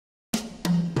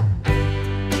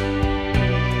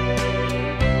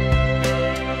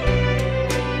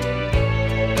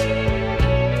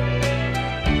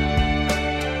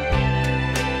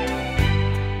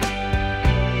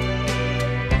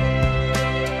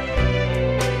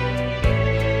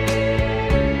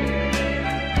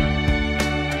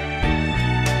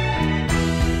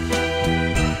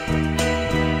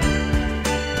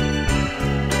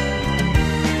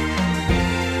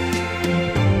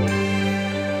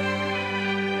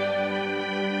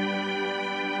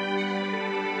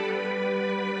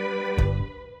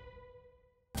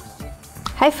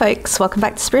Hi folks, welcome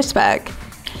back to Spruceburg.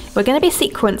 We're going to be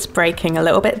sequence breaking a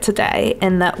little bit today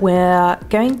in that we're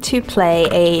going to play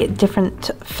a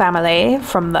different family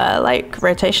from the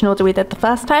rotation order we did the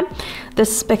first time.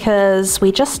 This is because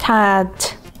we just had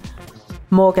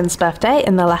Morgan's birthday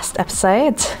in the last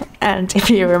episode, and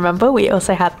if you remember we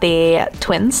also had the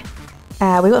twins.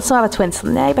 We also have twins from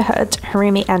the neighborhood,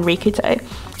 Harumi and Rikuto,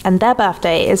 and their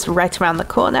birthday is right around the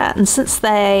corner, and since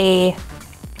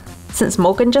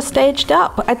Morgan just staged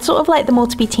up, I'd sort of like them all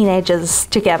to be teenagers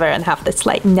together and have this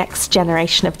next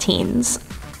generation of teens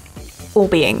all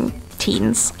being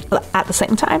teens at the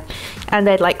same time. And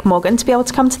I'd like Morgan to be able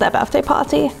to come to their birthday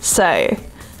party. So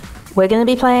we're going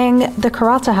to be playing the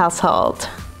Kurata household,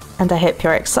 and I hope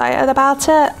you're excited about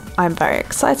it. I'm very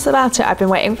excited about it. I've been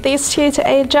waiting for these two to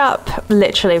age up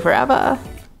literally forever.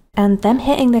 And them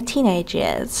hitting their teenage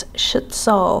years should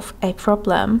solve a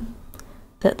problem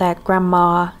that their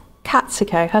grandma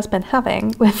Katsuko has been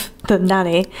having with the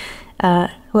nanny.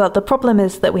 Well, the problem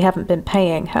is that we haven't been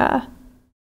paying her,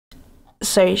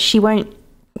 so she won't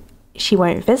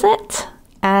visit.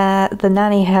 The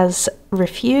nanny has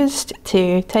refused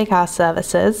to take our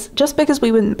services just because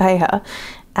we wouldn't pay her.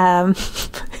 And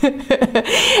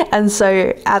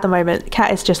so at the moment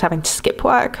Kat is just having to skip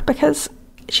work because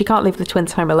she can't leave the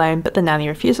twins home alone, but the nanny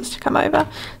refuses to come over.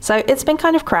 So it's been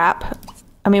kind of crap.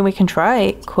 I mean, we can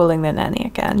try calling the nanny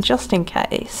again, just in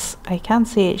case. I can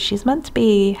see she's meant to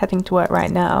be heading to work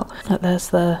right now. There's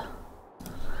the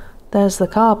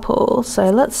carpool,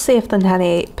 so let's see if the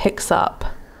nanny picks up.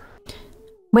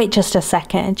 Wait just a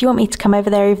second, do you want me to come over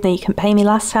there even though you couldn't pay me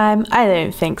last time? I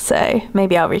don't think so.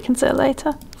 Maybe I'll reconsider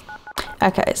later.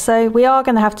 Okay, so we are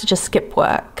going to have to just skip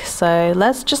work, so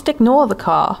let's just ignore the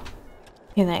car.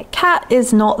 You know, Kat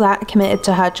is not that committed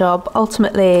to her job.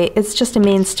 Ultimately, it's just a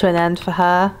means to an end for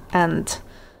her, and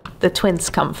the twins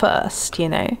come first, you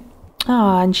know.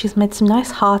 Oh, and she's made some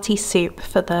nice hearty soup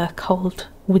for the cold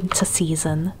winter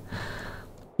season.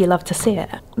 You love to see it.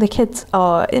 The kids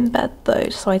are in bed though,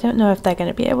 so I don't know if they're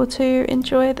going to be able to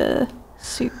enjoy the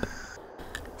soup.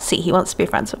 See, he wants to be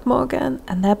friends with Morgan,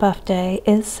 and their birthday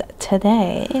is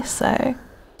today, so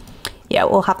yeah,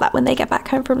 we'll have that when they get back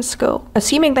home from school.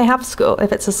 Assuming they have school,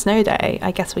 if it's a snow day,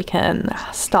 I guess we can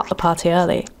start the party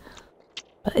early.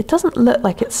 But it doesn't look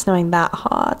like it's snowing that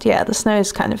hard. Yeah, the snow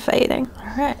is kind of fading.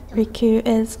 Alright, Riku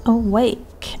is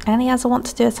awake, and he has a want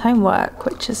to do his homework,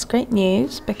 which is great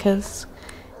news because,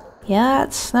 yeah,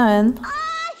 it's snowing.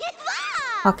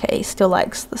 Okay, he still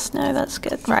likes the snow, that's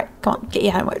good. Right, come on, get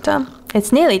your homework done.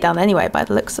 It's nearly done anyway by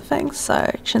the looks of things, so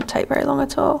it shouldn't take very long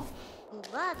at all.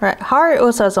 Right, Haru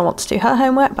also doesn't want to do her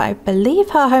homework, but I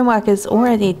believe her homework is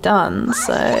already done,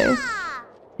 so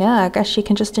yeah, I guess she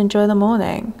can just enjoy the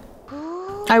morning.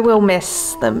 I will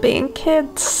miss them being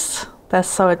kids. They're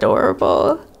so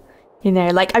adorable. You know,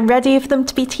 I'm ready for them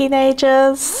to be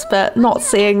teenagers, but not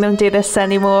seeing them do this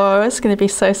anymore is going to be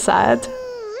so sad.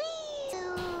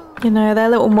 You know, their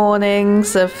little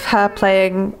mornings of her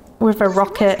playing with a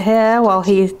rocket here while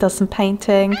he does some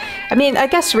painting. I mean, I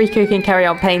guess Riku can carry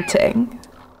on painting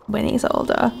when he's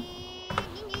older.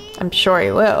 I'm sure he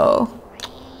will.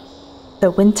 The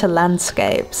winter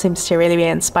landscape seems to really be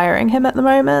inspiring him at the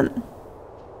moment.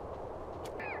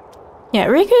 Yeah,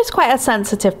 Riku's quite a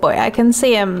sensitive boy. I can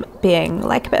see him being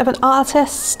a bit of an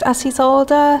artist as he's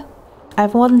older.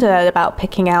 I've wondered about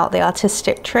picking out the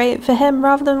artistic trait for him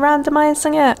rather than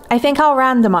randomizing it. I think I'll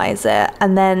randomize it,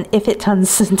 and then if it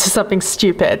turns into something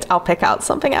stupid, I'll pick out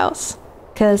something else.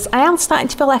 Because I am starting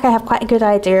to feel like I have quite a good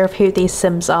idea of who these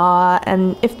Sims are,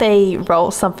 and if they roll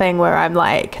something where I'm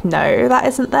like, no, that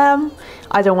isn't them,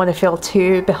 I don't want to feel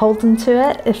too beholden to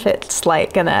it if it's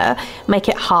gonna make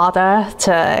it harder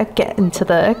to get into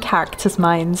the characters'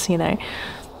 minds, you know.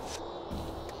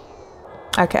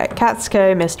 Okay,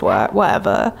 Katsuko missed work,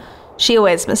 whatever. She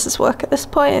always misses work at this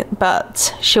point,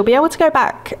 but she'll be able to go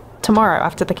back tomorrow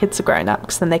after the kids are grown up,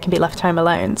 because then they can be left home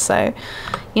alone, so,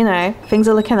 you know, things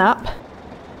are looking up.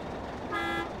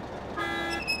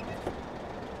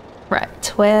 Right,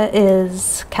 where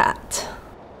is Kat?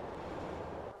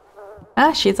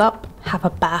 Ah, she's up. Have a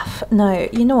bath. No,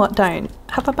 you know what, don't.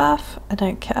 Have a bath. I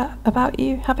don't care about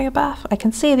you having a bath. I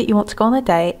can see that you want to go on a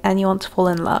date and you want to fall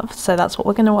in love, so that's what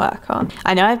we're going to work on.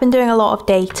 I know I've been doing a lot of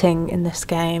dating in this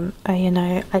game. You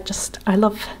know, I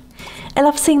love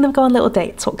seeing them go on little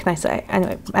dates, what can I say?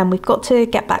 Anyway, and we've got to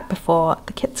get back before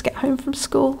the kids get home from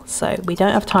school, so we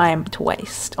don't have time to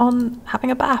waste on having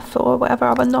a bath or whatever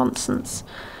other nonsense.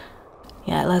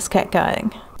 Yeah, let's get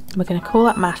going. We're going to call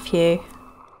up Matthew,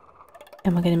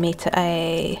 and we're going to meet at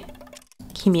a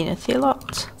community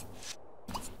lot.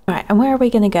 Right, and where are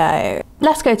we going to go?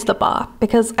 Let's go to the bar,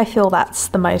 because I feel that's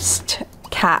the most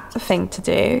cat thing to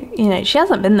do. You know, she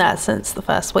hasn't been there since the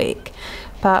first week,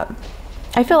 but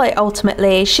I feel like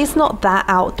ultimately she's not that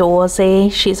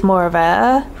outdoorsy. She's more of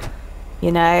a,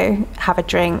 you know, have a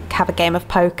drink, have a game of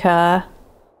poker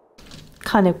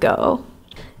kind of girl.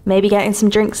 Maybe getting some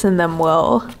drinks in them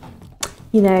will,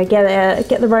 you know,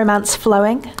 get the romance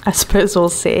flowing. I suppose we'll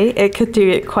see. It could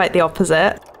do quite the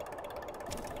opposite.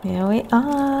 Here we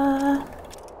are.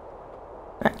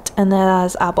 Right, and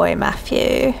there's our boy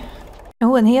Matthew.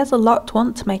 Oh, and he has a locked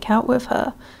want to make out with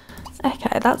her.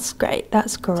 Okay, that's great.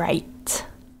 That's great.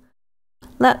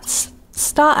 Let's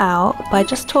start out by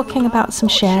just talking about some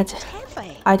shared...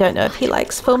 I don't know if he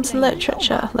likes films and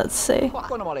literature. Let's see.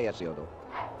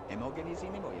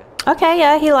 Okay,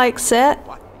 yeah, he likes it.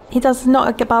 He does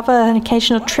not above an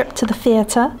occasional trip to the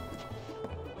theatre.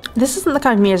 This isn't the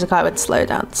kind of music I would slow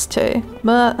dance to,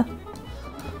 but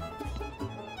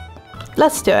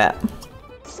let's do it.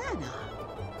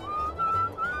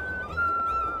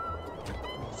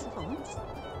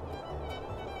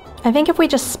 I think if we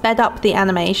just sped up the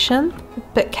animation,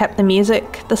 but kept the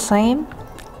music the same,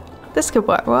 this could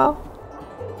work well.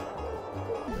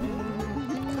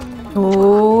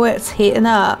 Oh, it's heating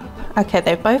up. Okay,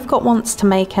 they've both got wants to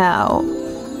make out.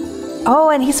 Oh,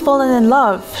 and he's fallen in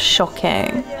love.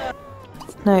 Shocking.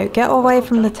 No, get away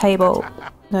from the table.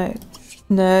 No.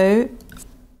 No.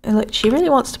 Look, she really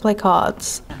wants to play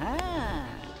cards.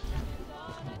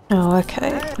 Oh,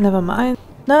 okay. Never mind.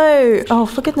 No! Oh,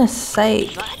 for goodness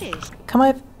sake. Come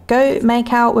on, go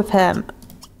make out with him.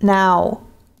 Now.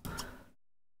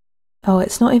 Oh,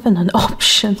 it's not even an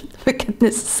option. For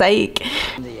goodness sake.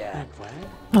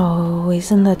 Oh,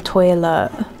 he's in the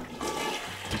toilet.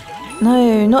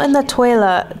 No, not in the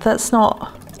toilet. That's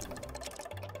not...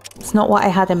 It's not what I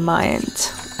had in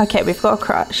mind. Okay, we've got a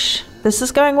crush. This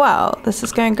is going well. This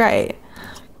is going great.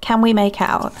 Can we make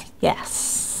out?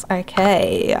 Yes.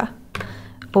 Okay.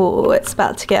 Oh, it's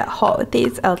about to get hot with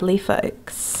these elderly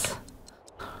folks.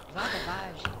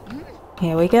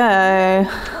 Here we go.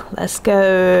 Let's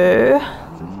go.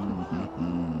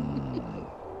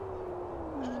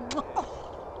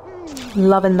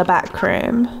 Loving the back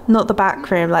room. Not the back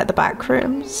room like the back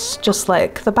rooms. Just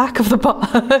like the back of the bar.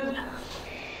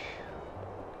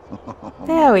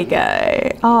 There we go.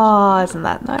 Oh, isn't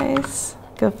that nice?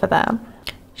 Good for them.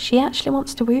 She actually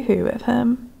wants to woohoo with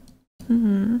him.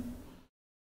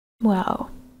 Well,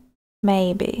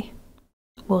 maybe.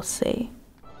 We'll see.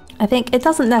 I think it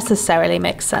doesn't necessarily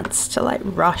make sense to like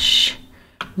rush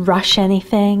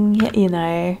anything, you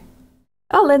know.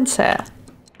 Oh, Lynn's here.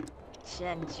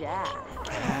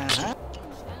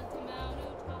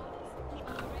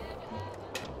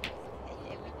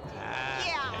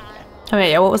 Oh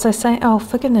yeah, what was I saying? Oh,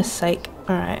 for goodness sake.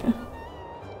 Alright.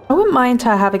 I wouldn't mind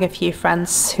her having a few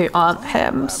friends who aren't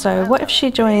him, so what if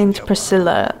she joined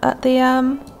Priscilla at the,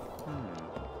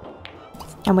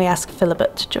 And we ask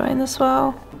Philibert to join as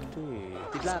well.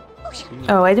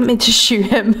 Oh, I didn't mean to shoot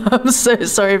him. I'm so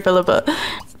sorry, Philibert.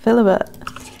 Philibert.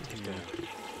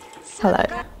 Hello.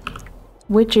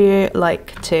 Would you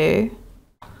like to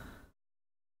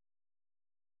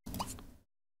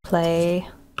play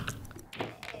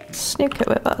snooker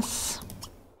with us?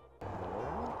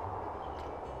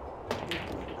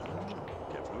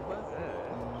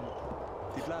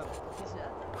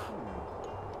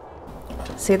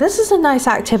 See, this is a nice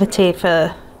activity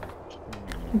for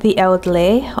the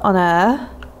elderly on a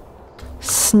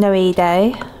snowy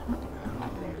day.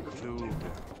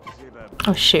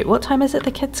 Oh shoot, what time is it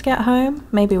the kids get home?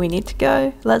 Maybe we need to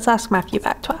go. Let's ask Matthew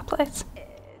back to our place.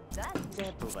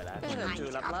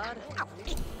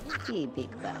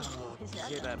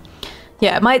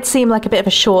 Yeah, it might seem like a bit of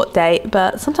a short date,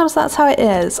 but sometimes that's how it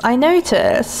is. I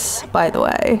notice, by the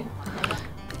way,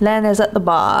 Len is at the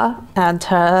bar and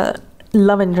her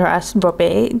love interest,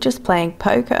 Robbie, just playing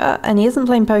poker, and he isn't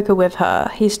playing poker with her.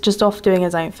 He's just off doing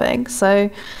his own thing. So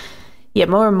yeah,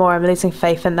 more and more I'm losing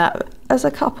faith in that as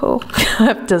a couple, I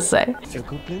have to say.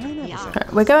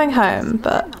 Right, we're going home,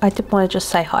 but I did want to just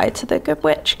say hi to the good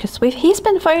witch, because he's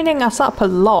been phoning us up a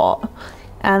lot,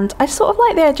 and I sort of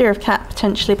like the idea of Kat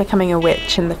potentially becoming a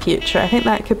witch in the future. I think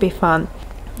that could be fun.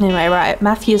 Anyway, right,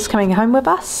 Matthew's coming home with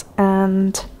us,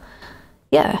 and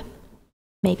yeah,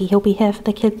 maybe he'll be here for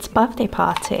the kids' birthday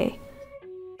party.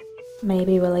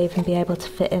 Maybe we'll even be able to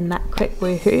fit in that quick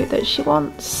woohoo that she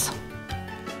wants.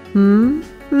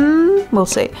 We'll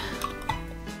see.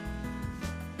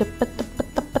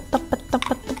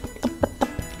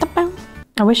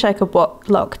 I wish I could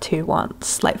lock two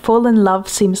once. Like, fall in love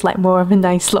seems like more of a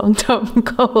nice long-term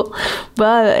goal,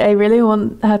 but I really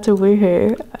want her to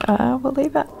woohoo. We'll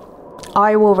leave it.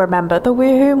 I will remember the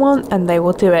woohoo one, and they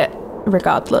will do it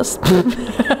regardless.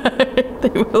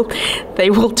 They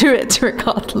will do it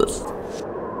regardless.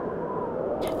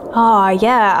 Ah,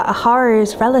 yeah,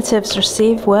 Haru's relatives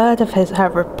received word of her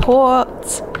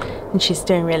report, and she's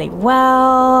doing really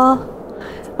well.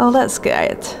 Oh, that's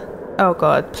good. Oh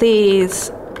god, please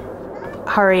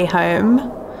hurry home.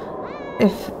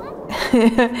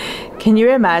 Can you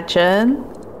imagine?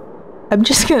 I'm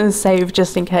just gonna save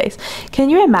just in case. Can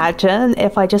you imagine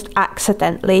if I just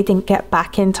accidentally didn't get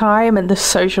back in time and the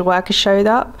social worker showed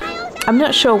up? I'm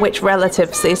not sure which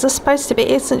relatives these are supposed to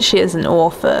be since she is an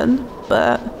orphan,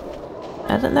 but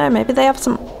I don't know, maybe they have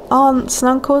some aunts and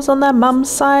uncles on their mum's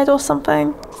side or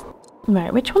something.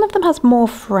 Right, which one of them has more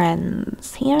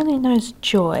friends? He only knows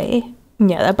Joy.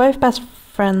 Yeah, they're both best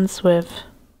friends with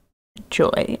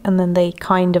Joy, and then they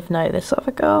kind of know this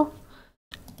other girl.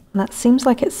 And that seems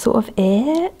like it's sort of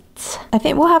it. I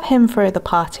think we'll have him throw the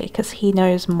party because he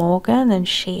knows Morgan and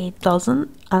she doesn't,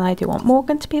 and I do want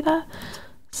Morgan to be there.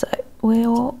 So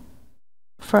we'll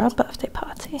throw a birthday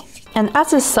party. And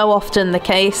as is so often the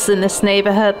case in this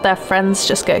neighborhood, their friends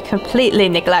just go completely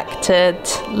neglected,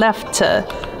 left to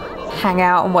hang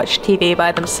out and watch TV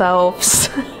by themselves.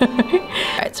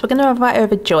 Alright, so we're going to invite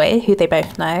over Joy, who they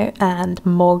both know, and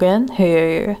Morgan,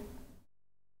 who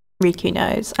Riku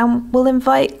knows, and we'll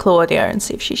invite Claudia and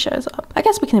see if she shows up. I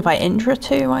guess we can invite Indra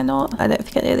too, why not? I don't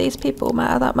think any of these people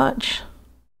matter that much.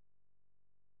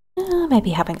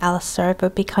 Maybe having Alistair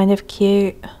would be kind of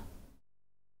cute.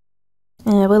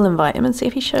 Yeah, we'll invite him and see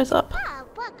if he shows up.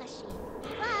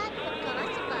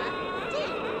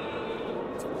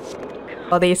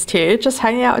 Are these two just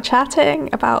hanging out chatting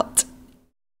about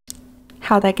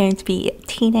how they're going to be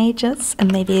teenagers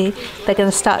and maybe they're going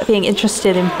to start being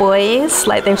interested in boys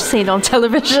like they've seen on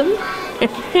television?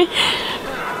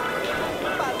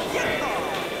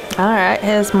 Alright,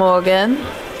 here's Morgan,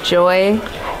 Joy,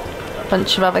 a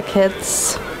bunch of other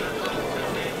kids.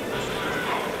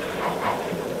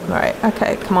 Right,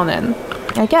 okay, come on in.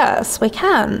 I guess we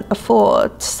can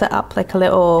afford to set up like a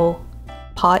little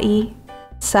party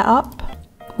setup.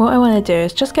 What I want to do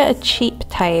is just get a cheap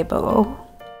table.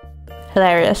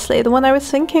 Hilariously, the one I was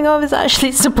thinking of is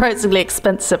actually surprisingly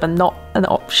expensive and not an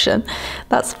option.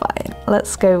 That's fine.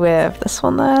 Let's go with this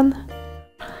one then.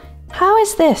 How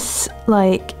is this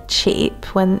like cheap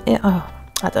when it, oh,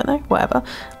 I don't know, whatever.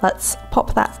 Let's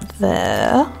pop that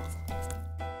there.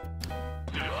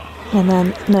 And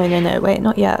then, no, wait,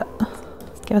 not yet.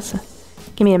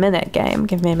 Give me a minute, game,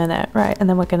 give me a minute. Right, and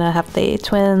then we're gonna have the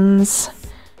twins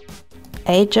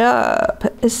age up.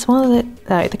 Is one of the,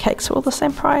 no, the cakes are all the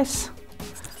same price.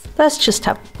 Let's just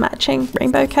have matching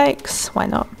rainbow cakes, why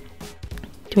not?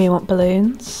 Do we want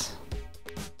balloons?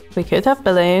 We could have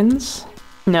balloons.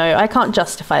 No, I can't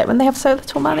justify it when they have so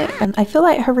little money. And I feel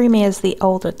like Harumi is the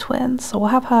older twin, so we'll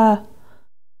have her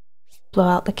blow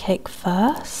out the cake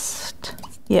first.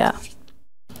 Yeah.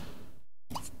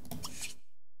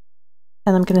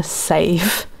 And I'm gonna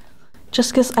save.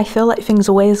 Just because I feel like things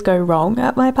always go wrong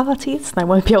at my parties and I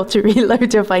won't be able to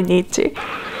reload if I need to.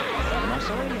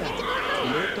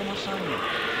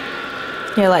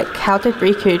 Yeah, like, how did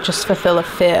Riku just fulfill a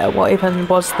fear? What even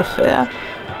was the fear?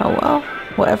 Oh well,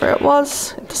 whatever it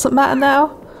was, it doesn't matter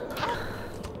now.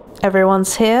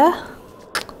 Everyone's here.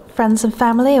 Friends and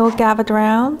family all gathered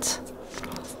around.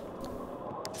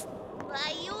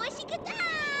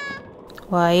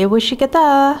 Why you wish you could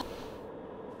die?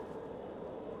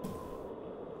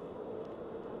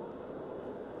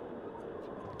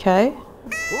 Okay.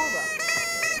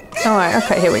 Alright,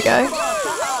 okay, here we go.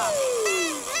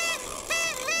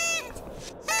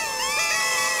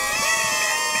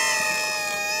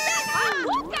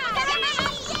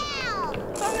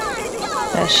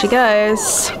 There she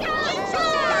goes.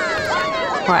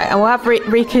 Right, and we'll have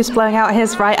Riku's blowing out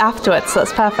his right afterwards, so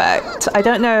that's perfect. I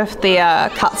don't know if the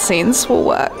cutscenes will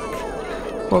work.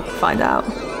 We'll find out.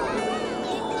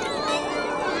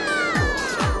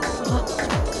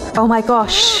 Oh my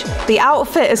gosh, the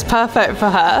outfit is perfect for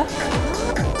her.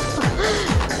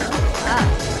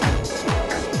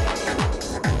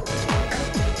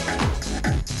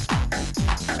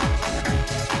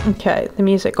 Okay, the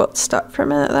music got stuck for a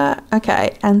minute there.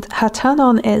 Okay, and her turn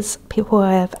on is people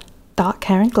with dark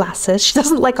hair and glasses. She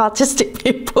doesn't like artistic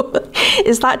people.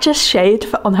 Is that just shade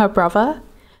on her brother?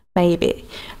 Maybe.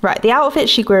 Right, the outfit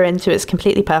she grew into is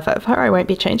completely perfect for her. I won't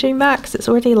be changing that because it's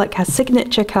already like her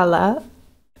signature colour.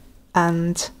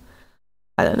 And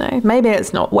I don't know, maybe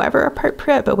it's not whatever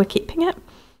appropriate, but we're keeping it.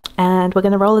 And we're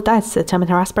going to roll the dice to determine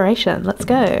her aspiration. Let's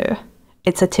go.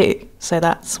 It's a 2, so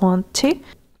that's 1, 2.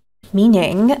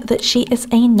 Meaning that she is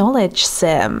a knowledge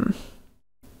sim.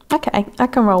 Okay, I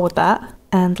can roll with that.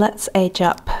 And let's age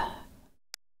up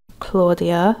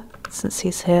Claudia, since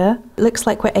he's here. Looks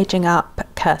like we're aging up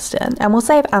Kirsten, and we'll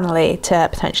save Annalie to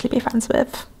potentially be friends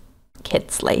with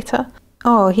kids later.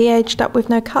 Oh, he aged up with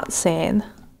no cutscene.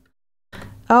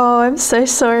 Oh, I'm so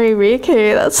sorry,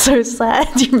 Riku. That's so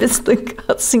sad. You missed the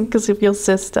cutscene because of your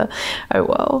sister. Oh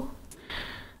well.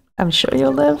 I'm sure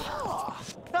you'll live.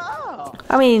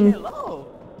 I mean,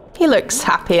 he looks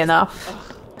happy enough.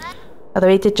 Although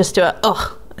he did just do a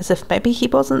ugh, as if maybe he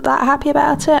wasn't that happy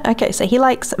about it. Okay, so he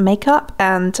likes makeup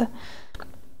and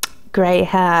grey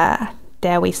hair.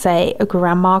 Dare we say a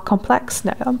grandma complex?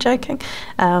 No, I'm joking.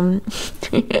 And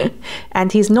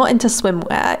he's not into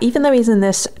swimwear, even though he's in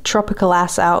this tropical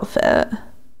ass outfit.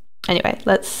 Anyway,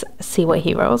 let's see what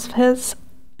he rolls for his.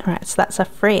 Alright, so that's a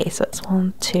 3. So it's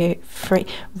 1, 2, 3.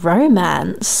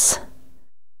 Romance.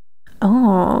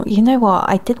 Oh, you know what?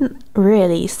 I didn't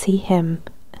really see him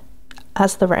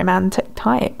as the romantic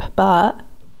type, but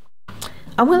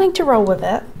I'm willing to roll with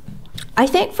it. I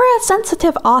think for a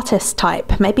sensitive artist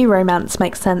type, maybe romance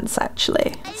makes sense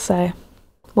actually. So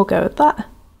we'll go with that.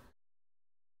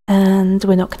 And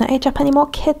we're not going to age up any more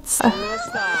kids. And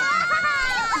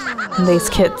these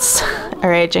kids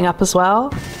are aging up as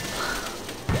well.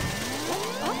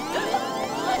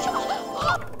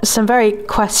 Some very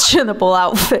questionable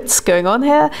outfits going on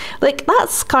here. Like,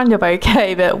 that's kind of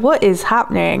okay, but what is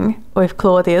happening with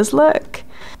Claudia's look?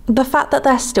 The fact that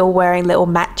they're still wearing little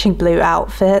matching blue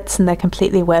outfits and they're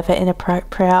completely with it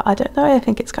inappropriate, I don't know, I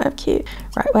think it's kind of cute.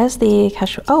 Right, where's the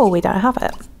casual? Oh, we don't have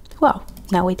it. Well,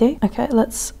 now we do. Okay,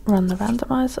 let's run the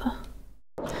randomizer.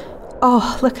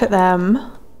 Oh, look at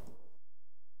them.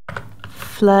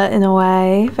 Flirting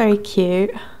away, very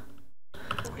cute.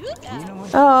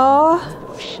 Oh.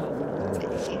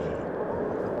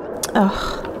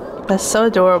 Oh, they're so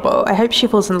adorable. I hope she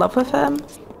falls in love with him.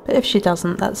 But if she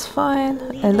doesn't, that's fine.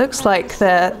 It looks like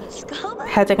they're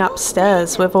heading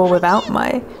upstairs with or without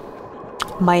my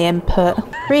input.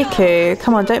 Riku,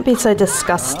 come on, don't be so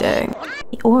disgusting.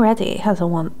 He already has a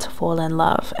want to fall in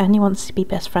love and he wants to be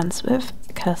best friends with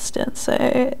Kirsten.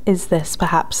 So is this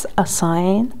perhaps a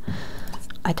sign?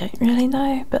 I don't really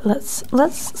know, but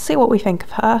let's see what we think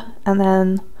of her and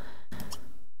then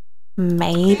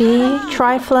maybe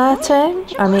try flirting.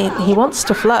 I mean, he wants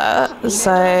to flirt,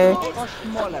 so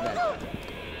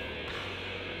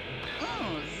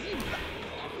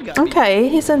okay,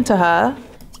 he's into her.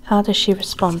 How does she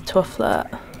respond to a flirt?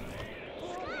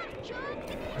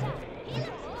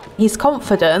 He's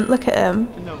confident, look at him.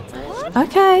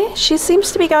 Okay, she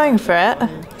seems to be going for it.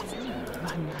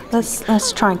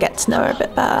 Let's try and get to know her a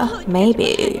bit better.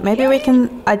 Maybe we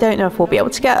can, I don't know if we'll be able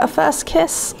to get a first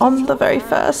kiss on the very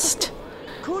first.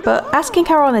 But asking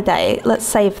her on a date, let's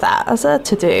save that as a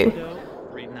to-do.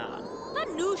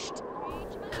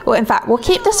 Well, in fact, we'll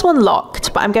keep this one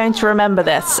locked, but I'm going to remember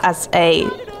this as a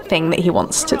thing that he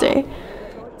wants to do.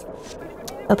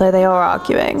 Although they are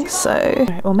arguing, so...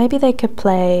 Right, well, maybe they could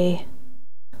play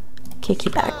kicky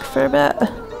back for a bit.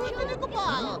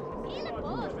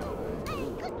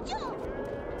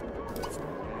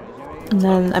 And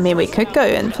then, I mean, we could go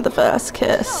in for the first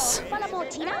kiss.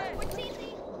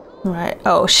 Right,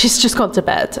 oh, she's just gone to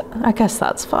bed. I guess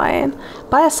that's fine.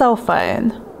 Buy a cell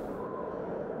phone.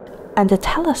 And a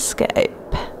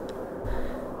telescope.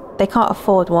 They can't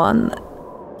afford one,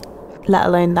 let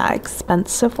alone that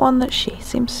expensive one that she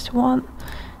seems to want.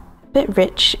 A bit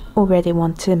rich already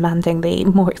demanding the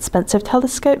more expensive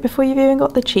telescope before you've even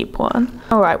got the cheap one.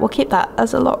 Alright, we'll keep that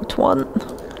as a locked one.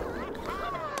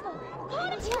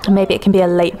 Maybe it can be a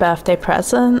late birthday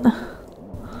present.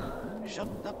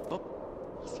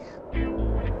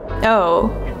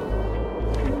 Oh.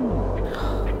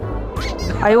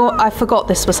 I forgot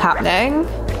this was happening.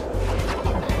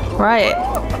 Right.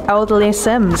 Elderly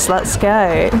Sims, let's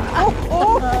go.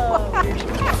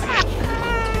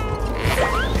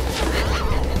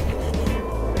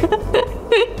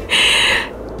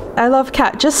 I love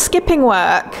Kat just skipping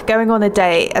work, going on a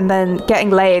date, and then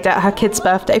getting laid at her kid's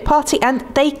birthday party. And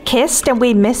they kissed and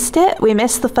we missed it. We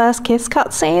missed the first kiss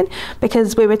cutscene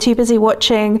because we were too busy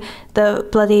watching the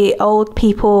bloody old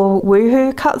people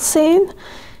woohoo cutscene.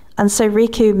 And so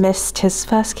Riku missed his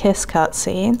first kiss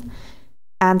cutscene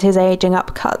and his aging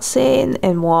up cutscene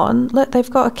in one. Look, they've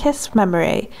got a kiss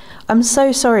memory. I'm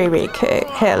so sorry, Riku.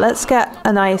 Here, let's get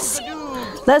a nice...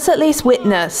 Let's at least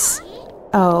witness...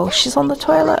 Oh, she's on the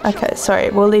toilet? Okay, sorry,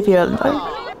 we'll leave you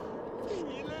alone.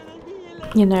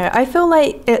 You know, I feel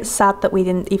like it's sad that we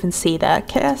didn't even see their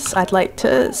kiss. I'd like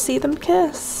to see them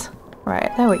kiss. Right,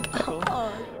 there we go.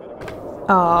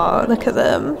 Oh, look at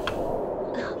them.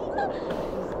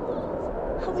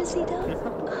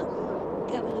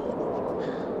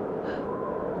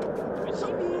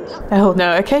 Oh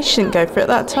no, okay, she didn't go for it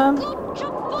that time.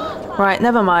 Right,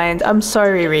 never mind. I'm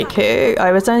sorry, Riku.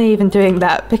 I was only even doing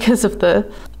that because of the...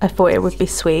 I thought it would be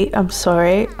sweet. I'm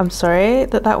sorry. I'm sorry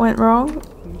that that went wrong.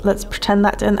 Let's pretend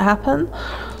that didn't happen.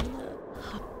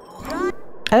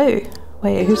 Oh,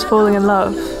 wait, who's falling in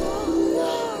love?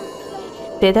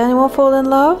 Did anyone fall in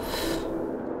love?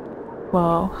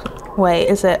 Well, wait,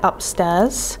 is it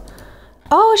upstairs?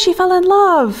 Oh, she fell in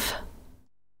love!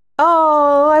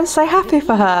 Oh, I'm so happy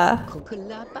for her.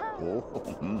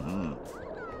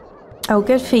 Oh,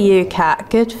 good for you, Kat.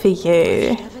 Good for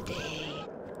you.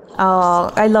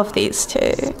 Oh, I love these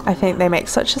two. I think they make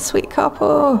such a sweet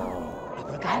couple.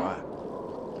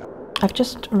 I've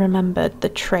just remembered the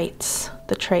traits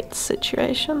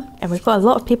situation. And we've got a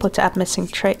lot of people to add missing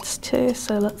traits to,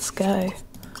 so let's go.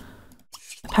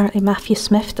 Apparently Matthew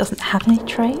Smith doesn't have any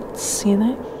traits, you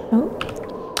know? Oh.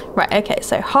 Right, okay,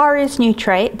 so Haru's new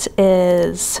trait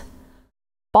is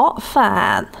Bot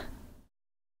Fan.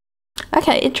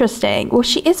 Okay, interesting. Well,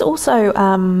 she is also,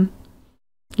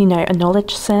 you know, a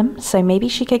knowledge sim, so maybe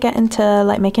she could get into,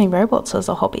 like, making robots as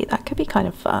a hobby. That could be kind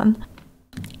of fun.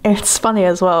 It's funny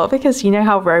as well, because you know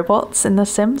how robots in The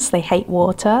Sims, they hate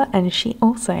water, and she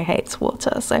also hates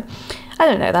water, so I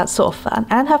don't know, that's sort of fun.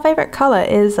 And her favourite colour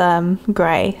is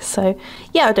grey, so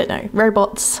yeah, I don't know.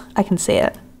 Robots, I can see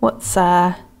it. What's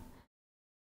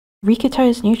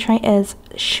Rikuto's new trait is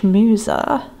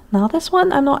Schmoozer. Now this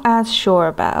one I'm not as sure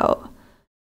about.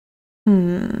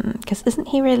 Because isn't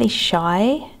he really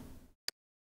shy?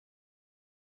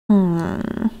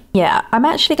 Yeah, I'm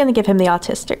actually going to give him the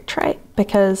artistic trait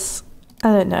because,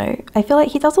 I don't know, I feel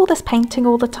like he does all this painting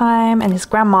all the time and his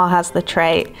grandma has the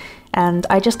trait and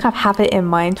I just kind of have it in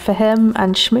mind for him.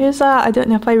 And Schmoozer, I don't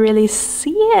know if I really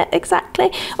see it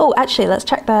exactly. Oh, actually, let's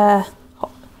check the...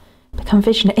 Become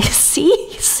visionary.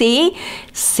 See,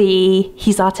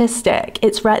 he's artistic.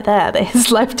 It's right there that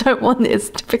his lifetime want is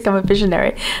to become a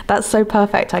visionary. That's so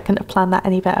perfect. I couldn't have planned that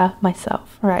any better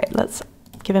myself. Right, let's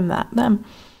give him that then.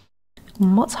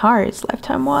 What's Haru's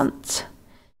lifetime want?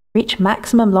 Reach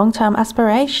maximum long-term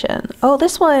aspiration. Oh,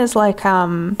 this one is like,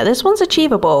 this one's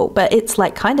achievable, but it's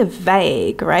like kind of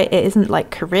vague, right? It isn't like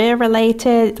career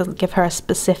related. It doesn't give her a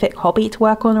specific hobby to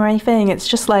work on or anything. It's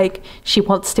just like she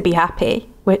wants to be happy,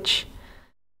 which,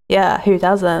 yeah, who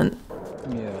doesn't?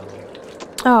 Yeah.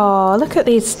 Oh, look at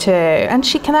these two. And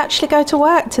she can actually go to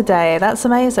work today. That's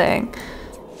amazing.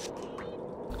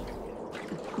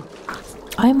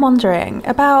 I'm wondering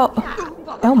about...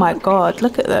 Oh my god,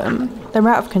 look at them. They're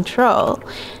out of control.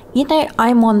 You know,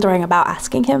 I'm wondering about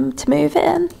asking him to move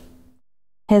in.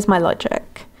 Here's my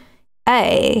logic.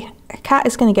 A Kat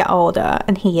is going to get older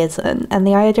and he isn't. And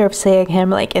the idea of seeing him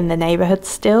like in the neighborhood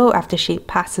still after she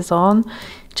passes on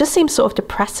just seems sort of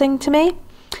depressing to me.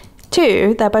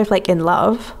 2, they're both like in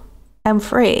love. And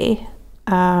 3,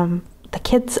 the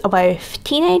kids are both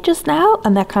teenagers now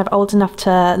and they're kind of old enough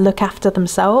to look after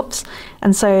themselves.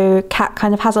 And so Kat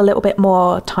kind of has a little bit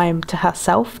more time to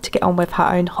herself to get on with her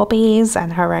own hobbies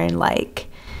and her own like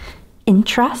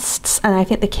interests. And I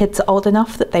think the kids are old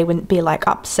enough that they wouldn't be like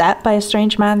upset by a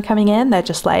strange man coming in. They're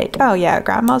just like, oh yeah,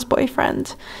 grandma's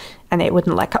boyfriend. And it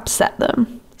wouldn't like upset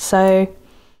them. So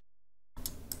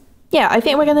yeah, I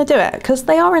think we're going to do it because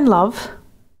they are in love.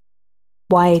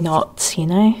 Why not, you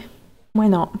know? Why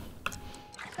not?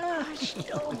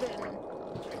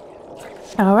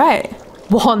 All right,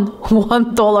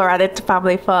 $1 added to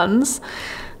family funds.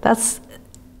 That's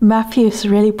Matthew's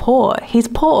really poor. He's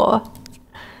poor.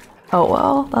 Oh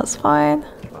well, that's fine.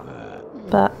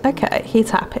 But okay,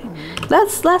 he's happy.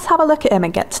 Let's have a look at him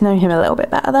and get to know him a little bit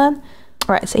better then.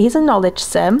 All right, so he's a knowledge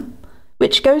sim,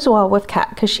 which goes well with Kat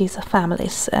because she's a family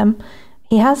sim.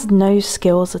 He has no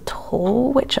skills at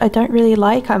all, which I don't really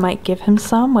like. I might give him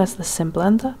some. Where's the sim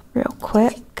blender? Real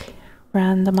quick.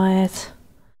 Randomize.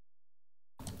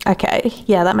 Okay,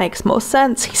 yeah, that makes more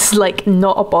sense. He's like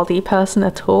not a body person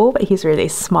at all, but he's really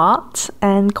smart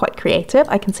and quite creative.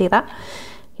 I can see that.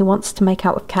 He wants to make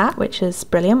out with Kat, which is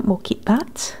brilliant. We'll keep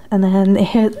that. And then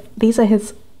here, these are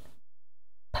his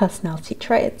personality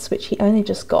traits, which he only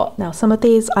just got. Now, some of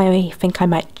these I think I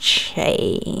might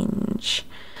change.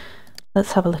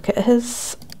 Let's have a look at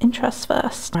his interests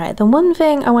first. Right, the one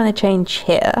thing I want to change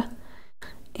here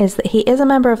is that he is a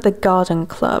member of the garden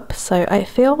club, so I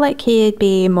feel like he'd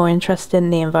be more interested in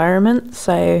the environment,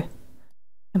 so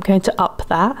I'm going to up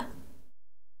that.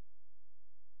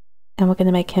 And we're going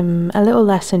to make him a little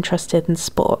less interested in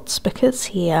sports because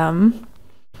he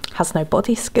has no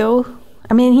body skill.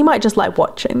 I mean, he might just like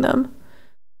watching them.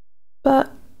 But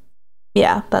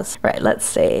yeah, that's right. Let's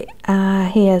see.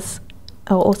 He has,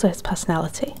 oh, also his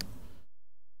personality.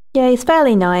 Yeah, he's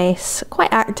fairly nice,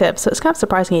 quite active, so it's kind of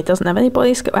surprising he doesn't have any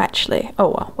body skill, actually. Oh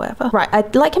well, whatever. Right,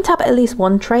 I'd like him to have at least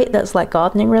one trait that's like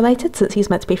gardening related, since he's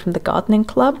meant to be from the gardening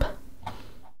club.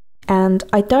 And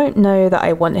I don't know that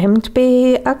I want him to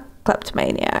be a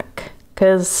kleptomaniac,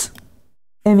 because,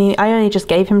 I mean, I only just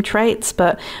gave him traits,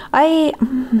 but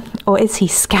or is he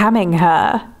scamming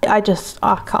her? I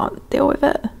can't deal with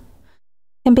it.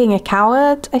 Him being a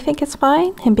coward, I think is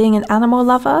fine. Him being an animal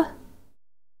lover,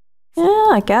 yeah,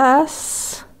 I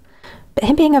guess. But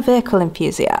him being a vehicle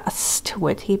enthusiast,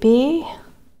 would he be? I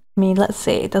mean, let's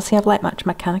see. Does he have like much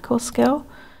mechanical skill?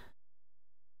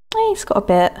 He's got a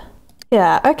bit.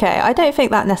 Yeah, okay. I don't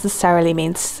think that necessarily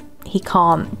means he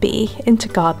can't be into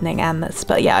gardening and this,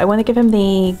 but yeah, I want to give him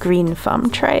the green thumb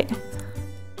trait.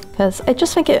 Because I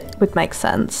just think it would make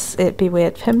sense. It'd be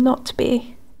weird for him not to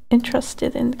be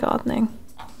interested in gardening.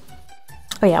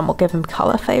 Oh yeah, and we'll give him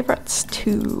colour favourites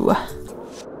too.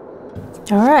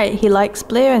 Alright, he likes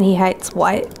blue and he hates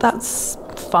white. That's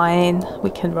fine. We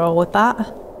can roll with that.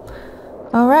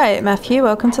 Alright, Matthew,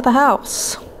 welcome to the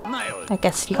house. I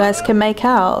guess you guys can make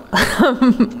out.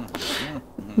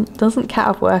 Doesn't cat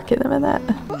have work in a minute?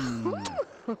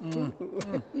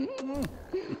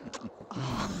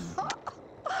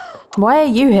 Why are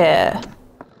you here?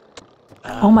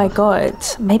 Oh my god.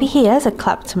 Maybe he is a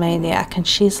kleptomaniac and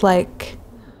she's like...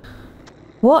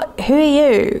 What? Who are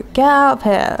you? Get out of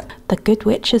here. The good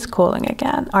witch is calling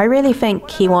again. I really think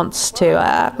he wants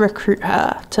to recruit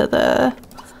her to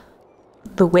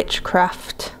the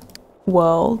witchcraft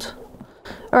world.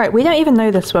 Alright, we don't even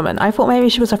know this woman. I thought maybe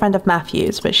she was a friend of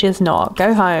Matthew's, but she is not.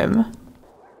 Go home.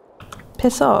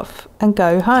 Piss off and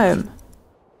go home.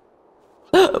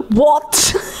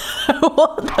 What?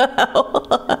 What the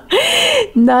hell?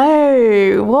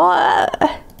 No,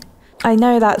 what? I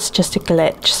know that's just a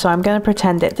glitch, so I'm going to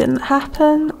pretend it didn't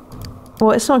happen.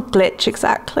 Well, it's not a glitch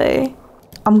exactly.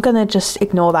 I'm going to just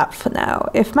ignore that for now.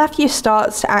 If Matthew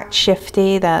starts to act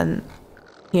shifty, then,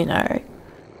 you know,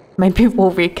 maybe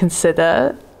we'll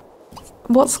reconsider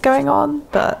what's going on,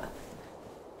 but...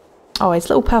 Oh, his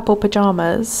little purple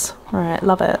pajamas. Alright,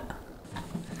 love it.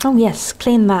 Oh yes,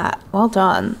 clean that. Well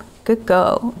done. Good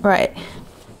girl. Right.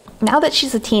 Now that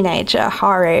she's a teenager,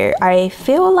 Haru, I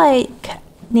feel like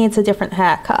needs a different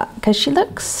haircut, because she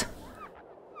looks...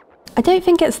 I don't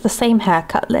think it's the same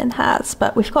haircut Lynn has,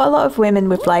 but we've got a lot of women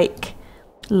with like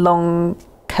long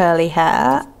curly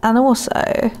hair, and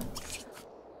also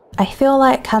I feel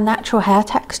like her natural hair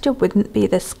texture wouldn't be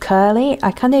this curly.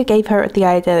 I kind of gave her the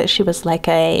idea that she was like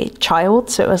a child,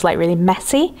 so it was like really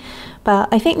messy, but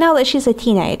I think now that she's a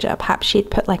teenager, perhaps she'd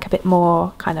put like a bit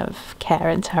more kind of care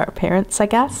into her appearance, I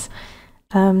guess.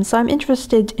 So I'm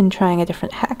interested in trying a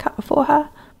different haircut for her.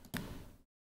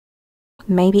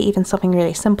 Maybe even something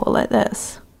really simple like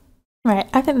this. Right,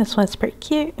 I think this one's pretty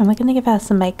cute, and we're going to give her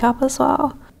some makeup as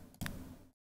well.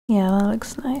 Yeah, that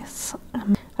looks nice.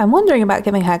 I'm wondering about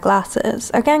giving her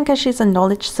glasses. Again, because she's a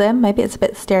knowledge sim, maybe it's a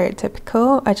bit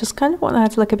stereotypical. I just kind of want her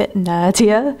to look a bit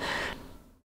nerdier.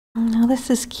 Oh, this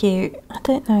is cute. I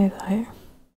don't know though.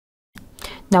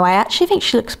 No, I actually think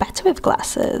she looks better with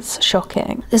glasses.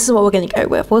 Shocking. This is what we're going to go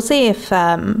with. We'll see if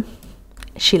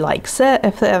she likes it.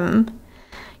 If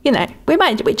you know,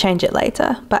 we change it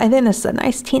later. But I think this is a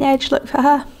nice teenage look for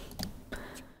her.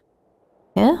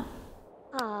 Yeah.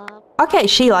 Okay,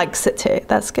 she likes it too.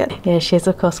 That's good. Yeah, she's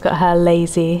of course got her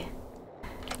lazy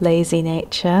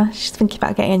nature. She's thinking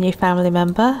about getting a new family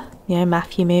member. You know,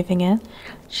 Matthew moving in.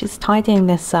 She's tidying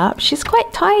this up. She's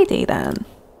quite tidy then.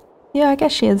 Yeah, I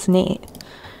guess she is neat.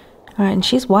 Alright, and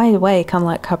she's wide awake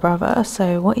unlike her brother,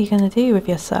 so what are you going to do with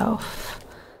yourself?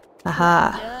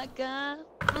 Aha.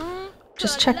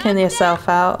 Just checking yourself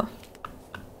out.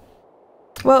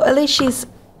 Well, at least she's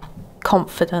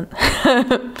confident.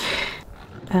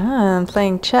 Ah, and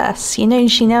playing chess. You know,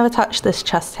 she never touched this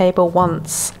chess table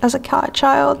once as a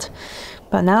child.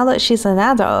 But now that she's an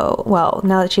adult, well,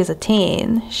 now that she's a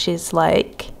teen, she's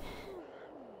like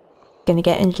gonna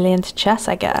get really into chess,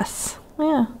 I guess.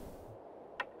 Yeah.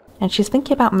 And she's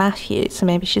thinking about Matthew, so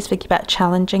maybe she's thinking about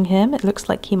challenging him. It looks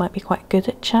like he might be quite good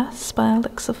at chess by the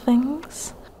looks of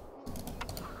things.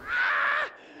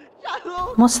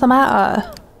 What's the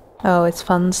matter? Oh, his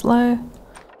fun's low.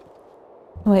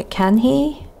 Wait, can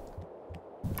he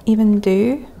even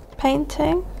do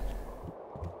painting?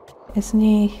 Isn't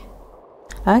he?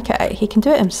 Okay, he can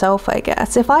do it himself, I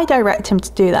guess. If I direct him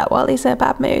to do that while he's in a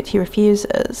bad mood, he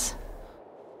refuses.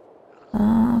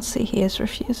 Let's see, he is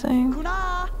refusing.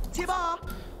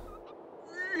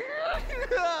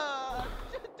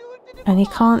 And he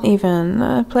can't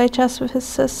even play chess with his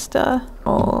sister.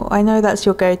 Oh, I know that's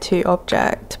your go-to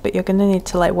object, but you're gonna need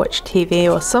to like watch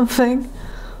TV or something.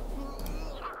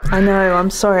 I know, I'm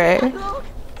sorry.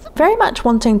 Very much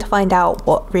wanting to find out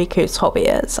what Riku's hobby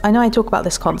is. I know I talk about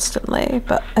this constantly,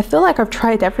 but I feel like I've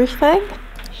tried everything.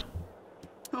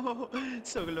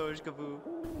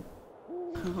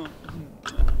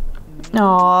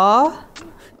 Aww.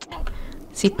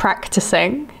 Is he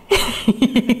practicing?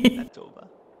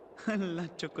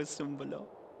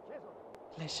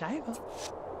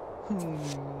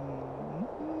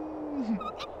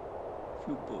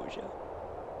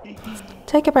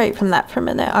 Take a break from that for a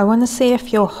minute. I want to see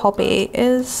if your hobby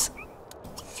is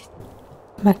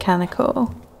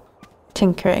mechanical.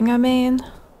 Tinkering, I mean.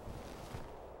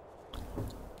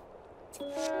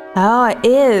 Oh, it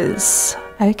is.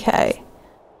 Okay.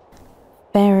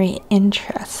 Very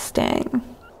interesting.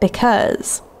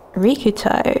 Because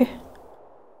Rikuto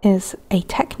is a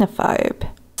technophobe.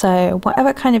 So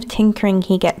whatever kind of tinkering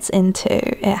he gets into,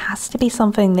 it has to be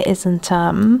something that isn't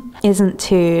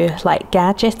too like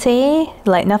gadgety,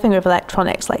 like nothing with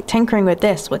electronics. Like tinkering with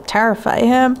this would terrify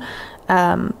him.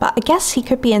 But I guess he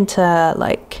could be into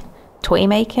like toy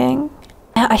making.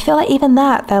 I feel like even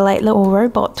that, they're like little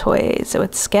robot toys. It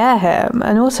would scare him.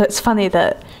 And also it's funny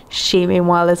that she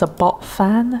meanwhile is a bot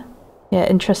fan. Yeah,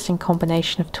 interesting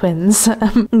combination of twins.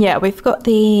 Yeah, we've got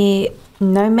the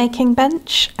gnome making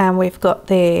bench and we've got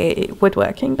the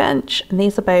woodworking bench, and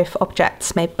these are both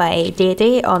objects made by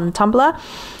Didi on Tumblr,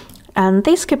 and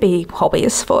these could be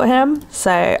hobbies for him,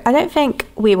 so I don't think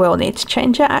we will need to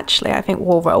change it. Actually, I think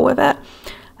we'll roll with it,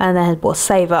 and then we'll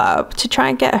save up to try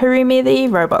and get Harumi the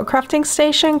robot crafting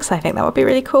station, because I think that would be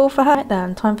really cool for her. Right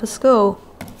then, time for school.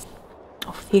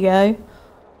 Off you go.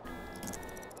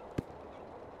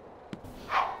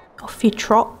 Off you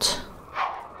trot.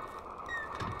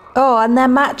 Oh, and they're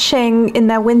matching in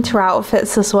their winter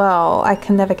outfits as well. I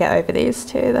can never get over these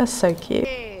two. They're so cute.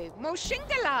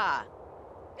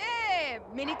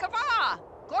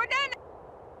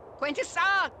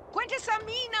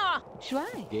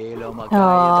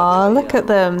 Oh, look at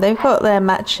them. They've got their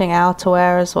matching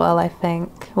outerwear as well, I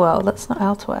think. Well, that's not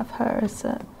outerwear for her, is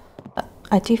it? But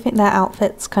I do think their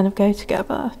outfits kind of go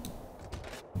together.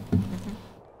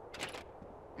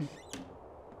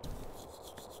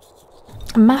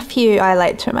 Matthew, I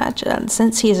like to imagine,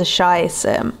 since he's a shy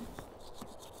sim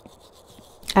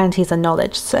and he's a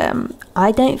knowledge sim,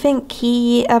 I don't think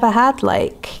he ever had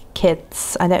like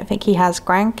kids. I don't think he has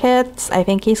grandkids. I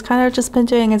think he's kind of just been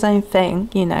doing his own thing,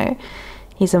 you know.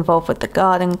 He's involved with the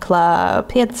garden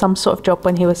club. He had some sort of job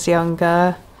when he was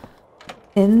younger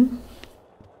in,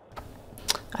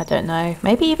 I don't know,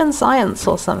 maybe even science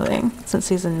or something, since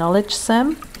he's a knowledge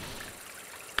sim.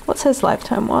 What's his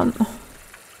lifetime want?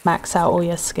 Max out all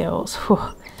your skills. Whew.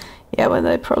 Yeah, well,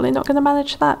 they're probably not going to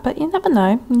manage that, but you never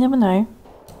know. You never know.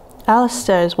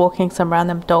 Alistair is walking some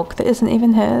random dog that isn't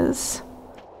even his.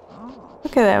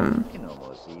 Look at him.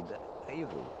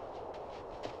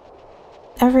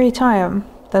 Every time,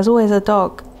 there's always a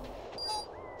dog.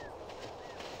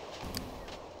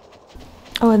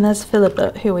 Oh, and there's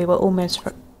Philibert, who we were almost...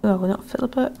 Oh, not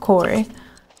Philibert. Corey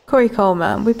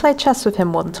Coleman. We played chess with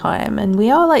him one time, and we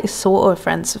are like sort of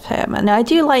friends with him. And I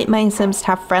do like main sims to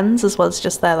have friends as well as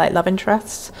just their like love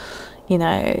interests. You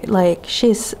know, like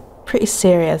she's pretty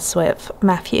serious with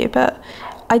Matthew, but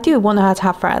I do want her to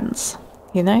have friends,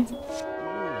 you know?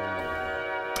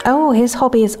 Oh, his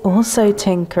hobby is also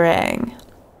tinkering.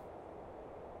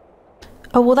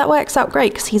 Oh, well that works out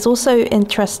great because he's also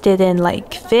interested in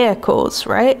like vehicles,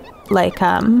 right? Like,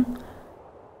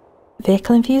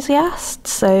 vehicle enthusiast,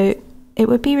 so it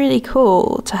would be really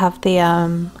cool to have the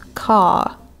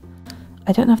car.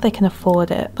 I don't know if they can afford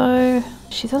it though.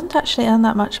 She doesn't actually earn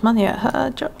that much money at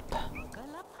her job.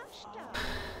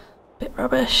 Bit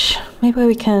rubbish. Maybe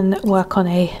we can work on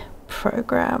a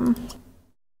program.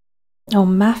 Oh,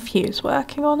 Matthew's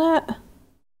working on it.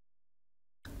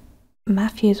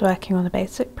 Matthew's working on a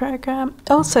basic program.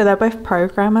 Also, they're both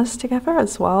programmers together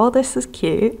as well. This is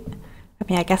cute. I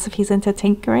mean, I guess if he's into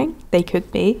tinkering, they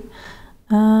could be.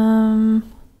 The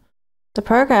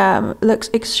program looks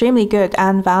extremely good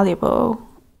and valuable.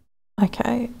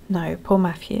 Okay, no, poor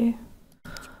Matthew.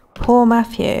 Poor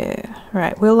Matthew.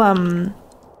 Right, we'll hang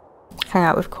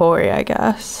out with Corey, I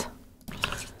guess.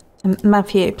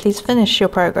 Matthew, please finish your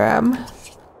program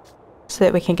so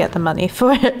that we can get the money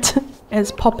for it.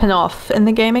 It's popping off in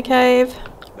the gamer cave.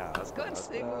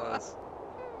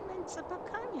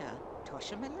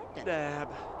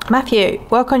 Matthew,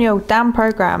 work on your damn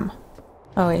program.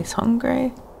 Oh, he's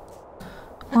hungry.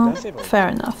 Well, fair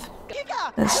enough.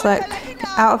 It's like,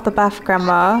 out of the bath,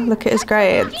 Grandma. Look at his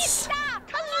grades.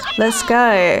 Let's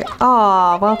go.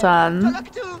 Oh, well done.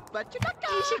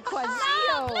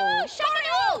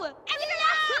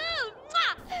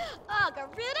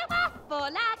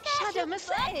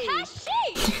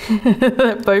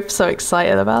 They're both so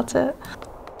excited about it.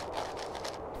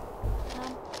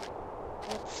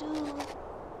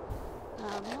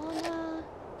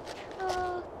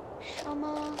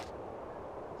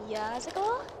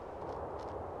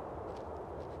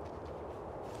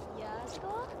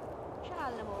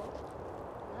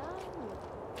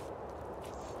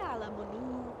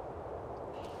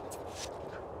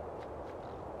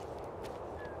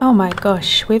 Oh my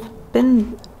gosh, we've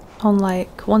been on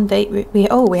like one date with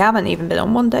we haven't even been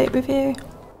on one date with you.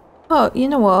 Oh, you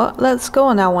know what? Let's go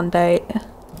on our one date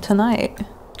tonight.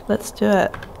 Let's do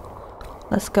it.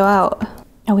 Let's go out.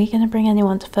 Are we gonna bring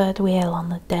anyone to third wheel on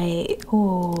the date?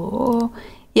 Oh,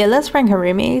 yeah, let's bring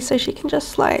Harumi so she can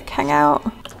just like hang out.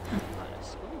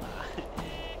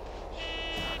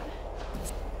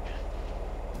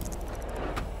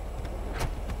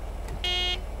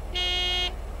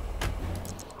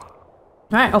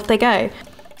 Right, off they go.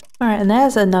 Alright, and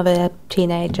there's another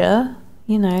teenager.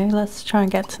 You know, let's try and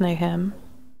get to know him.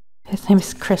 His name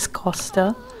is Chris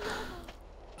Costa.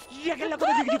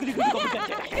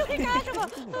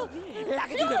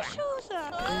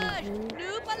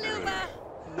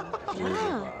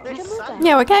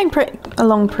 Yeah, we're getting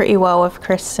along pretty well with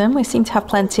Kristen. We seem to have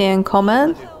plenty in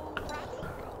common.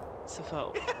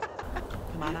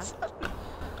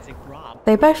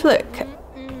 They both look,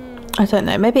 I don't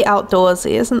know, maybe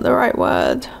outdoorsy isn't the right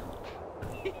word.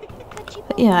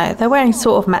 But, you know, they're wearing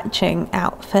sort of matching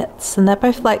outfits and they're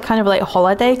both like kind of like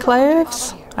holiday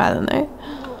clothes. I don't know.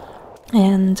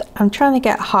 And I'm trying to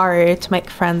get Haru to make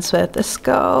friends with this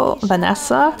girl,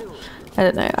 Vanessa. I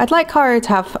don't know. I'd like Haru to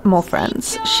have more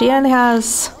friends. She only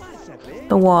has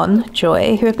the one,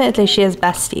 Joy, who admittedly she is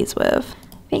besties with.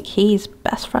 I think he's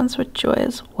best friends with Joy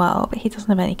as well, but he doesn't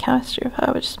have any chemistry with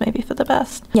her, which is maybe for the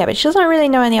best. Yeah, but she doesn't really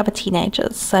know any other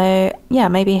teenagers, so yeah,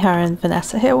 maybe her and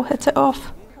Vanessa here will hit it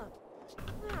off.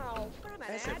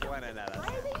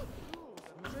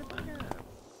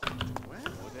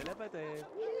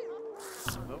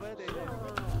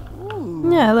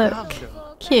 Yeah, look.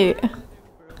 Cute.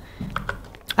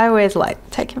 I always like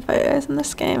taking photos in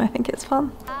this game, I think it's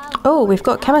fun. Oh, we've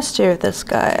got chemistry with this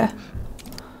guy.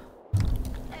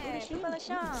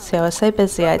 See, I was so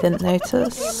busy I didn't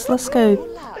notice. Let's go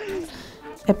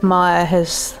admire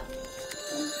his...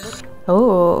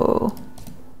 Oh.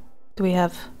 Do we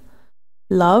have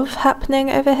love happening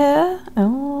over here?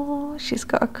 Oh, she's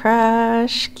got a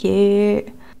crush. Cute.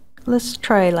 Let's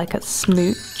try like a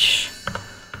smooch.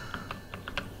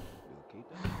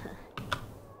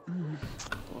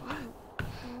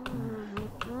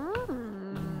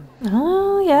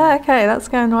 Oh, yeah, okay, that's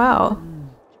going well.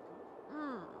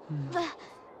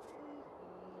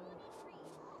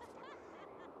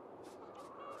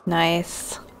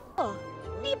 Nice. But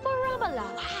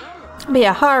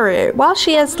yeah, Haru, while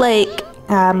she is like,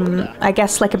 I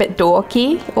guess like a bit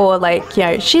dorky, or like, you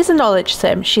know, she's a knowledge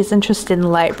sim, she's interested in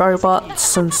like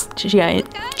robots and, you know,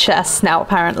 chess now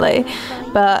apparently,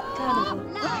 but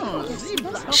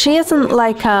she isn't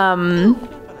like,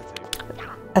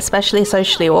 especially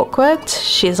socially awkward.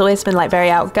 She's always been like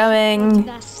very outgoing,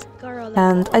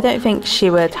 and I don't think she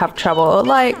would have trouble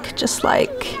like just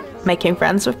like making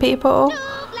friends with people.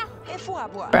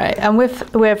 Right, and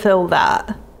with all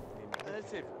that,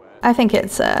 I think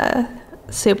it's a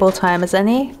suitable time as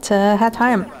any to head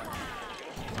home.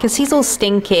 Because he's all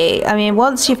stinky. I mean,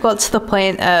 once you've got to the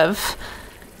point of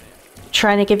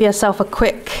trying to give yourself a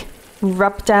quick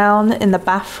rub down in the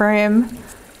bathroom,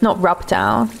 not rub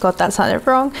down, god that sounded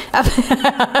wrong.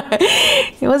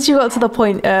 Once you got to the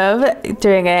point of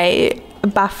doing a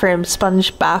bathroom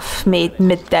sponge bath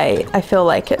midday, I feel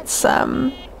like it's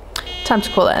time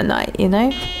to call it a night, you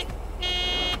know?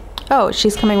 Oh,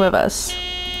 she's coming with us.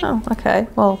 Oh, okay,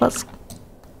 well that's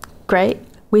great.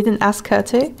 We didn't ask her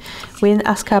to. We didn't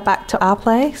ask her back to our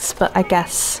place, but I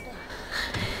guess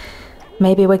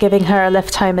maybe we're giving her a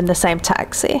lift home in the same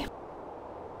taxi.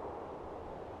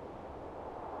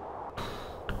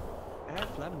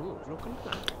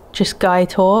 Just guy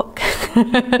talk.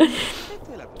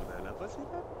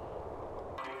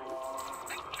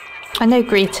 I know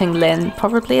greeting Lynn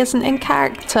probably isn't in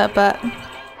character, but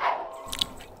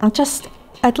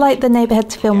I'd like the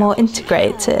neighbourhood to feel more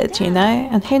integrated, you know?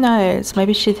 And who knows,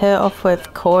 maybe she'd hit it off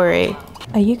with Corey.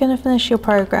 Are you gonna finish your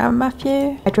program,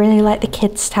 Matthew? I'd really like the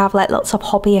kids to have like lots of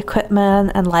hobby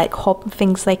equipment and like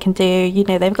things they can do. You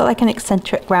know, they've got like an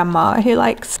eccentric grandma who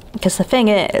likes... Because the thing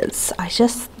is,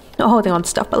 not holding on to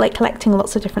stuff, but like collecting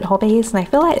lots of different hobbies, and I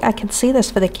feel like I can see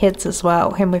this for the kids as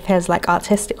well, him with his like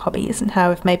artistic hobbies and her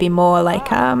with maybe more like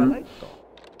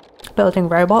building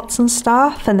robots and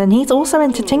stuff, and then he's also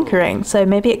into tinkering, so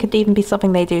maybe it could even be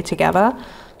something they do together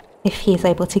if he's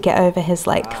able to get over his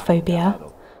like phobia.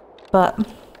 But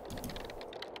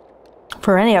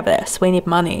for any of this, we need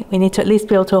money. We need to at least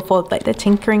be able to afford like the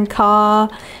tinkering car,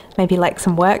 maybe like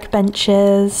some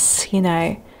workbenches, you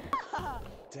know.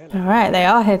 All right, they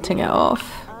are hitting it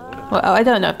off. Well, I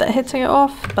don't know if they're hitting it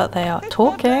off, but they are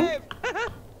talking.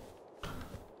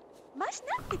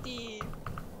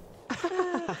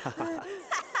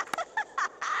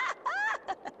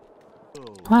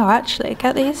 Wow, actually,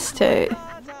 get these two.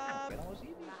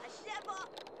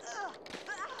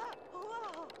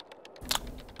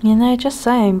 You know, just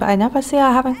saying, but I never see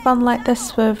her having fun like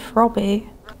this with Robbie.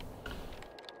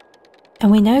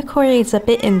 And we know Corey's a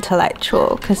bit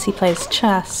intellectual because he plays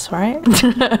chess, right?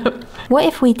 What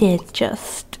if we did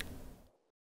just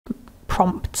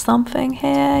prompt something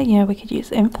here? You know, we could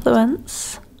use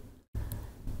influence.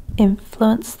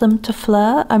 Influence them to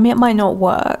flirt. I mean, it might not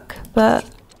work, but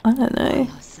I don't know.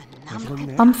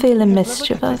 I'm feeling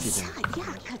mischievous.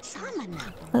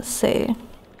 Let's see.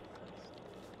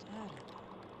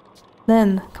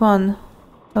 Then, come on.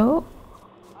 Oh.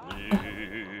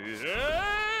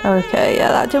 Okay,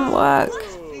 yeah, that didn't work.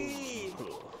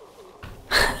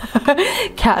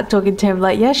 Cat talking to him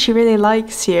like, yeah, she really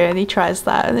likes you, and he tries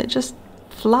that and it just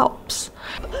flops.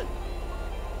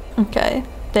 Okay,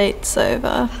 date's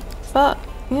over. But,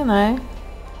 you know,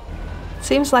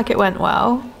 seems like it went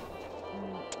well.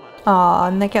 Aw,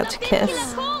 and they get to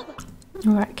kiss.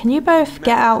 Alright, can you both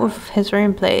get out of his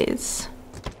room, please?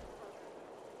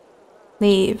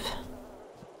 Leave.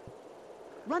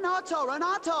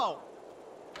 Renato!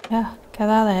 Yeah, get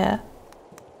out of here.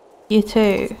 You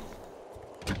too.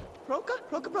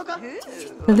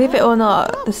 Believe it or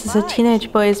not, this is a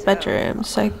teenage boy's bedroom,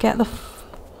 so get the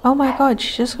oh my god,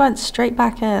 she just went straight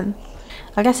back in.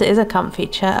 I guess it is a comfy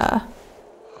chair.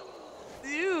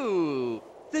 Ew,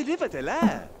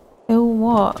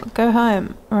 what? Go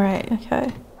home. Right,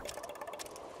 okay.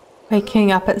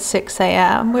 Waking up at 6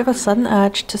 AM with a sudden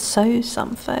urge to sew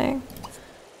something.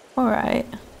 Alright.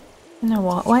 You know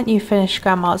what? Why don't you finish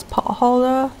Grandma's pot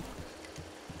holder?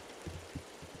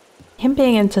 Him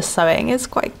being into sewing is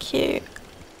quite cute.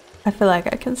 I feel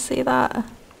like I can see that.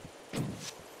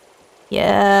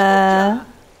 Yeah.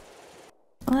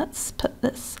 Let's put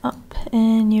this up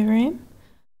in your room.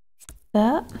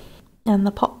 There. And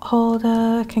the pot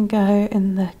holder can go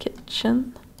in the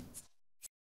kitchen.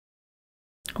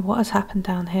 What has happened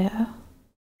down here?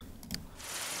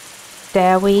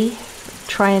 Dare we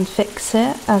try and fix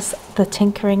it as the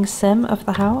tinkering sim of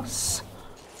the house?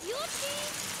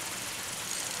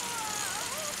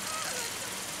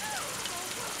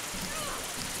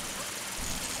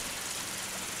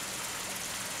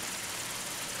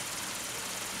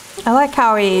 I like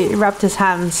how he rubbed his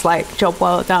hands like, job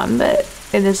well done, but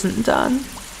it isn't done.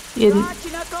 You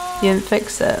didn't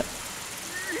fix it.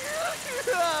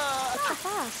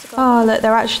 Oh look,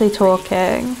 they're actually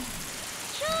talking.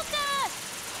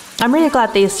 I'm really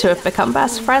glad these two have become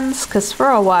best friends, because for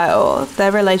a while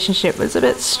their relationship was a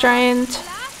bit strained.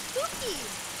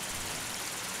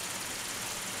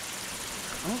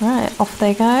 Right, off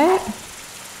they go.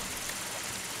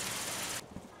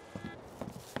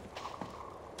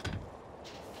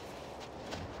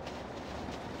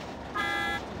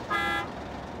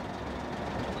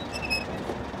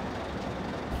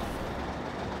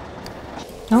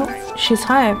 Oh, she's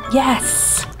home.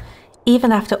 Yes!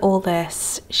 Even after all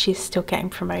this, she's still getting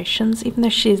promotions, even though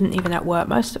she isn't even at work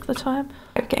most of the time.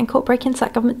 Getting caught breaking into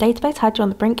that government database had you on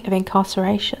the brink of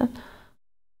incarceration.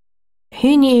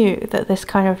 Who knew that this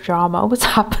kind of drama was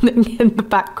happening in the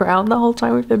background the whole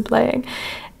time we've been playing?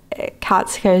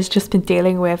 Katsuko has just been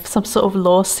dealing with some sort of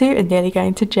lawsuit and nearly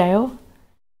going to jail.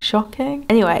 Shocking.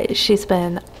 Anyway, she's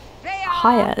been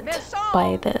hired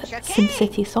by the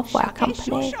SimCity software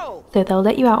company, so they'll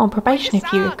let you out on probation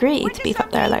if you agree to beef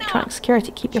up their electronic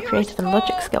security, keep your creative and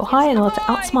logic skill high in order to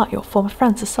outsmart your former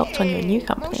friends' assault on your new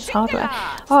company's hardware.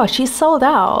 Oh, she's sold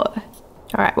out.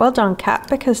 Alright, well done Kat,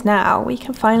 because now we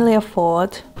can finally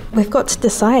afford... We've got to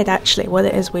decide actually what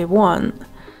it is we want.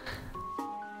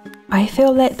 I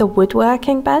feel like the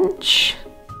woodworking bench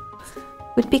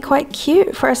would be quite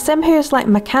cute for a sim who's like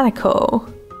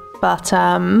mechanical, but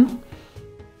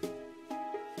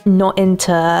not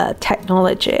into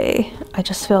technology. I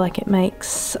just feel like it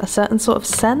makes a certain sort of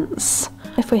sense.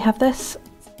 If we have this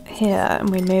here and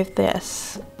we move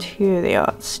this to the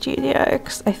art studio,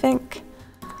 because I think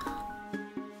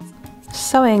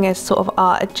sewing is sort of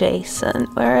art adjacent,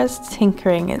 whereas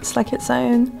tinkering, it's like its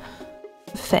own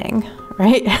thing,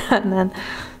 right? And then,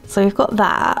 so we've got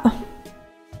that.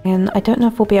 And I don't know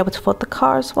if we'll be able to afford the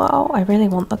car as well. I really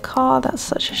want the car, that's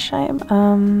such a shame.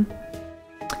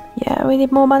 Yeah, we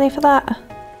need more money for that.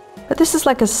 But this is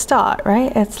like a start,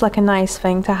 right? It's like a nice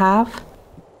thing to have.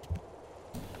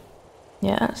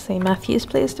 Yeah, see, Matthew's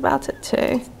pleased about it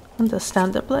too,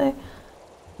 understandably.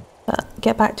 But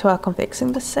get back to work on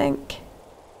fixing the sink.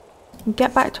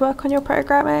 Get back to work on your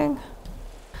programming.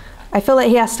 I feel like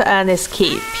he has to earn his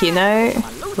keep, you know?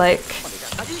 Like,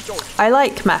 I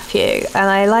like Matthew, and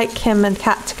I like him and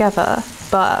Kat together,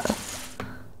 but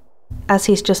as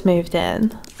he's just moved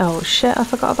in... Oh shit, I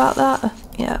forgot about that.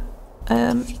 Yeah.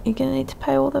 You're gonna need to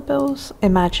pay all the bills.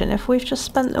 Imagine if we've just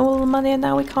spent all the money and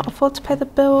now we can't afford to pay the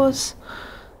bills.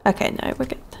 Okay, no, we're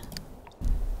good.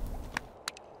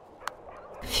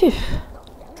 Phew.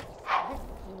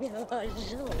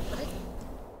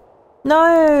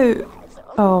 No!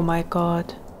 Oh my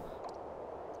god.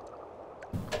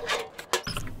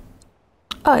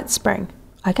 Oh, it's spring.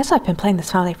 I guess I've been playing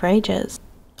this family for ages.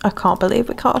 I can't believe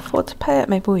we can't afford to pay it.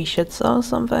 Maybe we should sell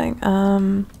something.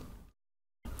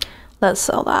 Let's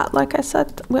sell that, like I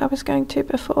said I was going to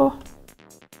before.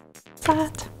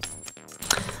 Sad.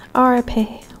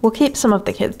 RIP. We'll keep some of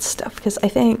the kids' stuff because I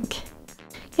think,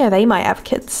 yeah, they might have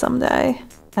kids someday.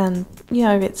 And, you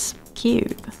know, it's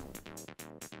cute.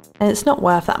 And it's not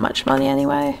worth that much money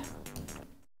anyway.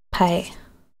 Pay.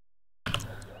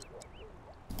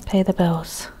 Pay the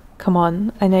bills. Come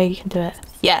on, I know you can do it.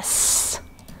 Yes!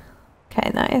 Okay,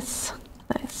 nice.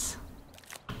 Nice.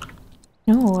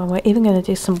 Oh, and we're even going to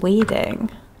do some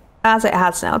weeding. As it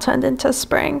has now turned into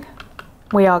spring,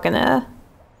 we are going to,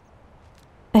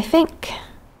 I think,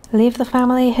 leave the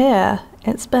family here.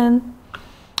 It's been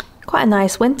quite a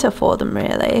nice winter for them,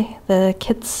 really. The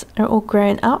kids are all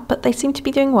grown up, but they seem to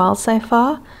be doing well so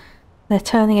far. They're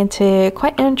turning into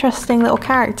quite interesting little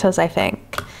characters, I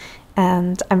think.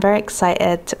 And I'm very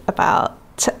excited about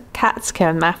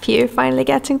Katsuko and Matthew finally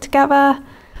getting together.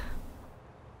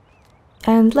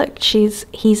 And look, he's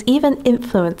even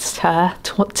influenced her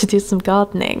to want to do some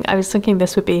gardening. I was thinking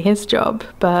this would be his job,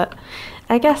 but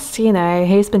I guess, you know,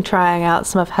 he's been trying out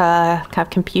some of her kind of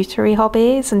computery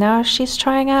hobbies, and now she's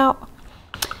trying out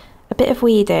a bit of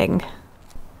weeding.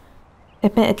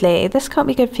 Admittedly, this can't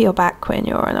be good for your back when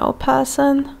you're an old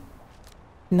person.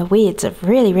 And the weeds have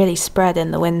really, really spread in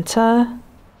the winter.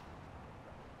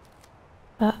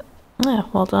 But, yeah,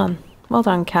 well done. Well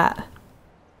done, Kat.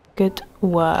 Good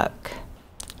work.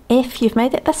 If you've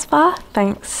made it this far,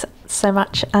 thanks so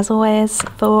much, as always,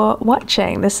 for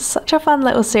watching. This is such a fun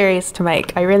little series to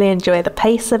make. I really enjoy the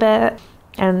pace of it,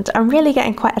 and I'm really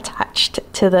getting quite attached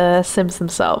to the Sims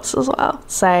themselves as well.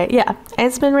 So, yeah,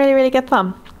 it's been really, really good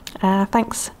fun.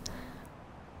 Thanks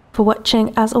for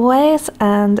watching, as always,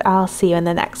 and I'll see you in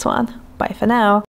the next one. Bye for now.